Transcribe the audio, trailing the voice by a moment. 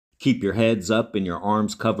Keep your heads up and your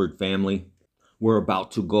arms covered, family. We're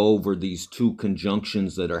about to go over these two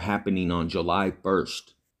conjunctions that are happening on July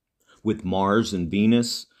 1st with Mars and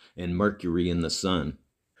Venus and Mercury and the Sun.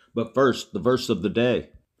 But first, the verse of the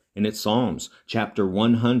day, and it's Psalms chapter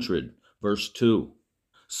 100, verse 2.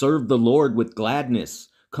 Serve the Lord with gladness.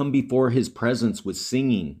 Come before his presence with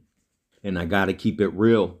singing. And I got to keep it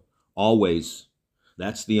real, always.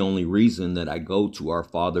 That's the only reason that I go to our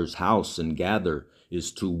Father's house and gather,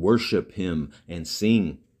 is to worship him and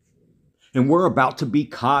sing. And we're about to be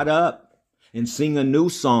caught up and sing a new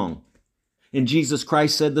song. And Jesus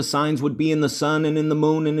Christ said the signs would be in the sun and in the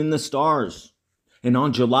moon and in the stars. And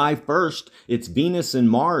on July 1st, it's Venus and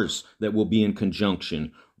Mars that will be in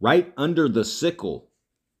conjunction, right under the sickle.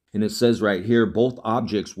 And it says right here, both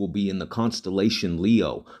objects will be in the constellation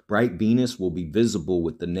Leo. Bright Venus will be visible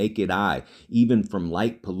with the naked eye, even from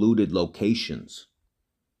light polluted locations.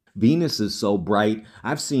 Venus is so bright,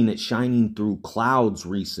 I've seen it shining through clouds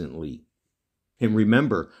recently. And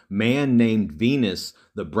remember, man named Venus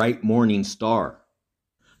the bright morning star,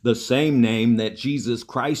 the same name that Jesus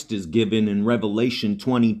Christ is given in Revelation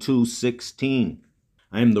 22:16.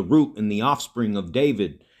 I am the root and the offspring of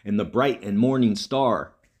David and the bright and morning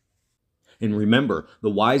star. And remember, the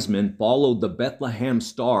wise men followed the Bethlehem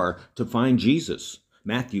star to find Jesus.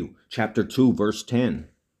 Matthew chapter 2, verse 10.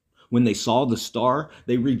 When they saw the star,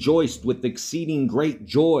 they rejoiced with exceeding great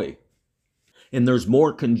joy. And there's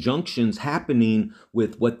more conjunctions happening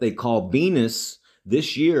with what they call Venus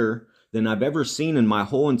this year than I've ever seen in my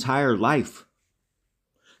whole entire life.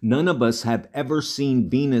 None of us have ever seen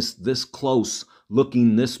Venus this close,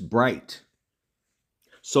 looking this bright.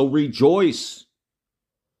 So rejoice,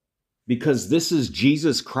 because this is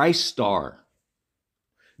Jesus Christ's star.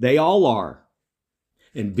 They all are.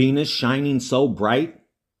 And Venus shining so bright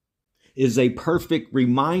is a perfect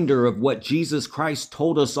reminder of what Jesus Christ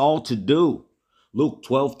told us all to do. Luke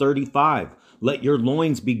 12:35, let your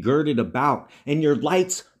loins be girded about, and your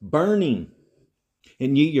lights burning.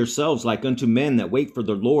 And ye yourselves like unto men that wait for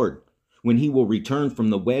the Lord, when he will return from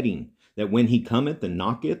the wedding, that when he cometh and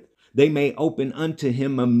knocketh, they may open unto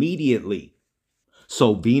him immediately.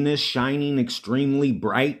 So Venus shining extremely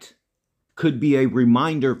bright could be a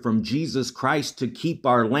reminder from Jesus Christ to keep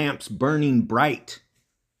our lamps burning bright.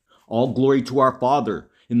 All glory to our Father,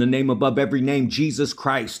 in the name above every name, Jesus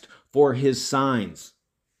Christ, for his signs.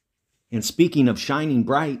 And speaking of shining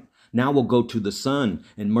bright, now we'll go to the Sun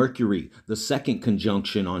and Mercury, the second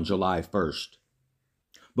conjunction on July 1st.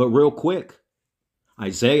 But real quick,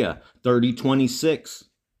 Isaiah 30:26.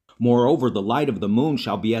 Moreover, the light of the moon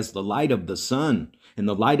shall be as the light of the sun, and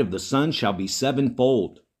the light of the sun shall be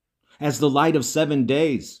sevenfold, as the light of 7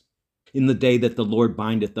 days, in the day that the Lord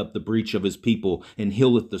bindeth up the breach of his people and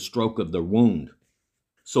healeth the stroke of their wound.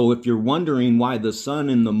 So if you're wondering why the sun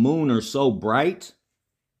and the moon are so bright,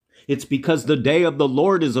 it's because the day of the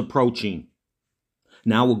Lord is approaching.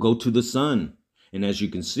 Now we'll go to the sun. And as you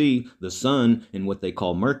can see, the sun and what they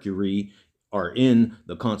call Mercury are in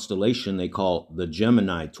the constellation they call the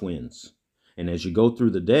Gemini twins. And as you go through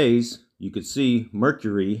the days, you could see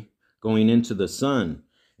Mercury going into the sun,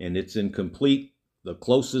 and it's in the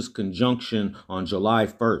closest conjunction on July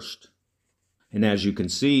 1st. And as you can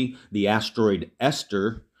see, the asteroid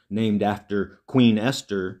Esther, named after Queen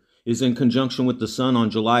Esther, is in conjunction with the sun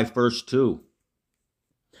on July 1st too.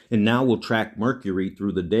 And now we'll track Mercury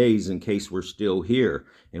through the days in case we're still here.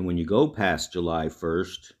 And when you go past July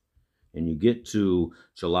 1st and you get to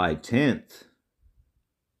July 10th,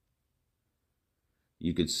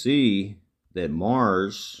 you could see that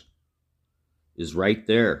Mars is right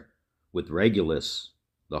there with Regulus,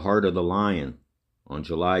 the heart of the lion, on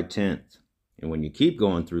July 10th. And when you keep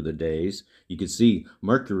going through the days, you can see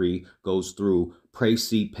Mercury goes through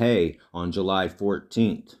Praecipe on July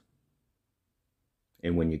 14th.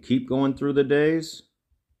 And when you keep going through the days,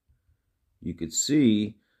 you could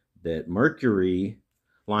see that Mercury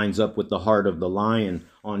lines up with the heart of the lion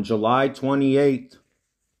on July 28th.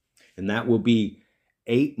 And that will be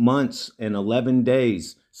 8 months and 11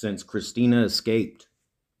 days since Christina escaped.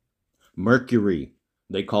 Mercury,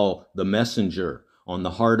 they call the messenger, on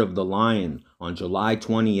the heart of the lion on July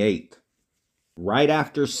 28th. Right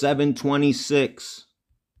after 726,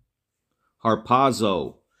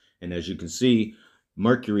 Harpazo. And as you can see,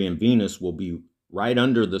 Mercury and Venus will be right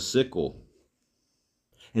under the sickle.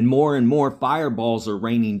 And more fireballs are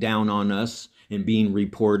raining down on us and being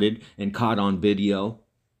reported and caught on video.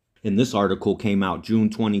 And this article came out June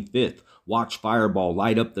 25th. Watch fireball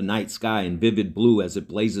light up the night sky in vivid blue as it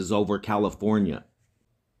blazes over California.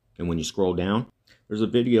 And when you scroll down, there's a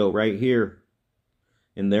video right here.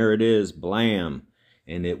 And there it is, blam.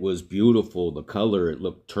 and it was beautiful. The color, it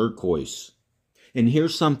looked turquoise. And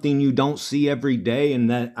here's something you don't see every day and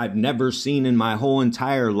that I've never seen in my whole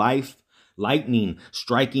entire life: lightning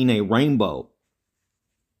striking a rainbow.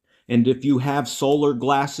 And if you have solar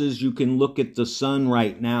glasses, you can look at the sun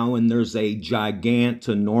right now and there's a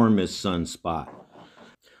enormous sunspot.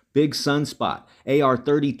 Big sunspot. AR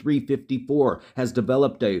 3354 has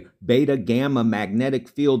developed a beta gamma magnetic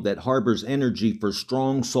field that harbors energy for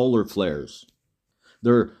strong solar flares.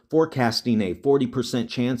 They're forecasting a 40%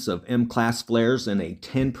 chance of M-class flares and a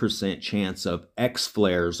 10% chance of X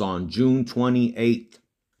flares on June 28th,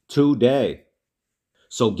 today.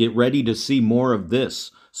 So get ready to see more of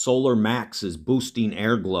this. Solar Max is boosting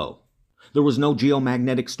air glow. There was no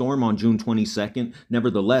geomagnetic storm on June 22nd.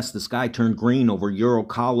 Nevertheless, the sky turned green over Ural,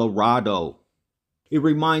 Colorado. It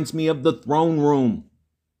reminds me of the throne room.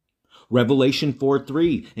 Revelation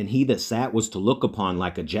 4:3, and he that sat was to look upon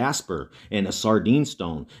like a jasper and a sardine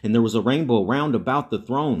stone, and there was a rainbow round about the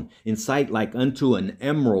throne, in sight like unto an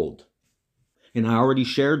emerald. And I already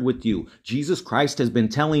shared with you, Jesus Christ has been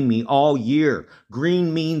telling me all year,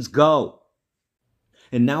 green means go.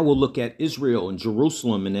 And now we'll look at Israel and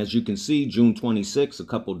Jerusalem, and as you can see, June 26, a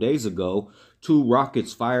couple days ago, 2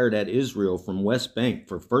 rockets fired at Israel from West Bank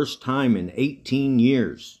for first time in 18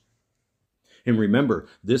 years. And remember,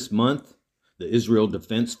 this month, the Israel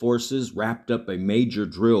Defense Forces wrapped up a major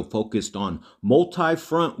drill focused on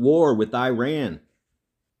multi-front war with Iran.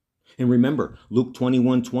 And remember, Luke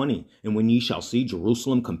 21:20, and when ye shall see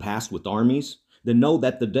Jerusalem compassed with armies, then know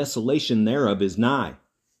that the desolation thereof is nigh.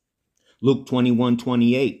 Luke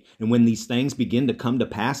 21:28, and when these things begin to come to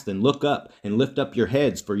pass, then look up and lift up your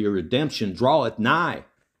heads, for your redemption draweth nigh.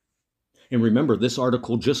 And remember, this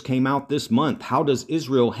article just came out this month. How does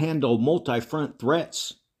Israel handle multi-front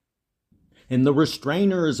threats? And the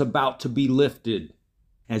restrainer is about to be lifted.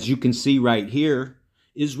 As you can see right here,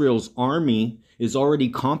 Israel's army is already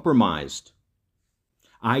compromised.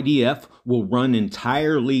 IDF will run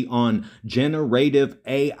entirely on generative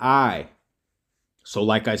AI. So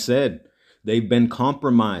like I said, they've been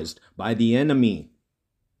compromised by the enemy.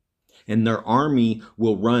 And their army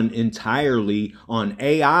will run entirely on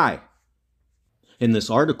AI. And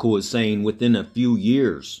this article is saying within a few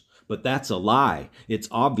years, but that's a lie. It's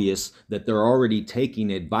obvious that they're already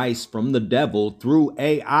taking advice from the devil through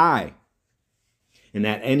AI. And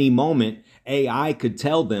at any moment, AI could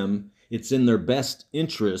tell them it's in their best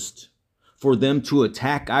interest for them to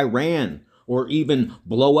attack Iran or even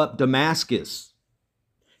blow up Damascus.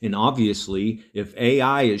 And obviously, if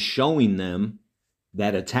AI is showing them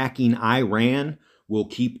that attacking Iran will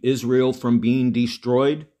keep Israel from being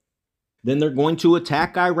destroyed, then they're going to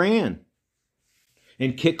attack Iran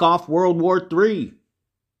and kick off World War III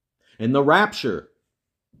and the Rapture.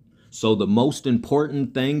 So the most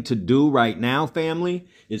important thing to do right now, family,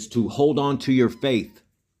 is to hold on to your faith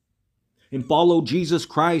and follow Jesus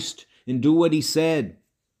Christ and do what he said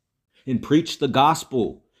and preach the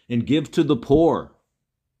gospel and give to the poor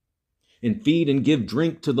and feed and give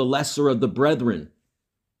drink to the lesser of the brethren.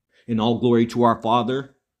 And all glory to our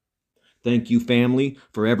Father. Thank you, family,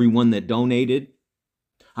 for everyone that donated.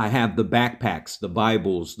 I have the backpacks, the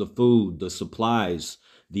Bibles, the food, the supplies.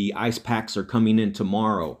 The ice packs are coming in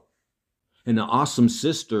tomorrow. And an awesome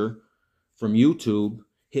sister from YouTube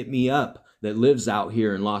hit me up that lives out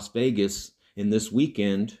here in Las Vegas. And this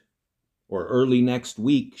weekend, or early next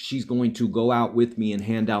week, she's going to go out with me and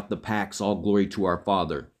hand out the packs. All glory to our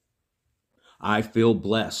Father. I feel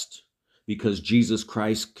blessed because Jesus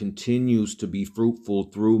Christ continues to be fruitful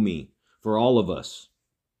through me. For all of us.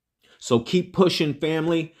 So keep pushing,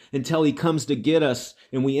 family, until he comes to get us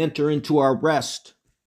and we enter into our rest.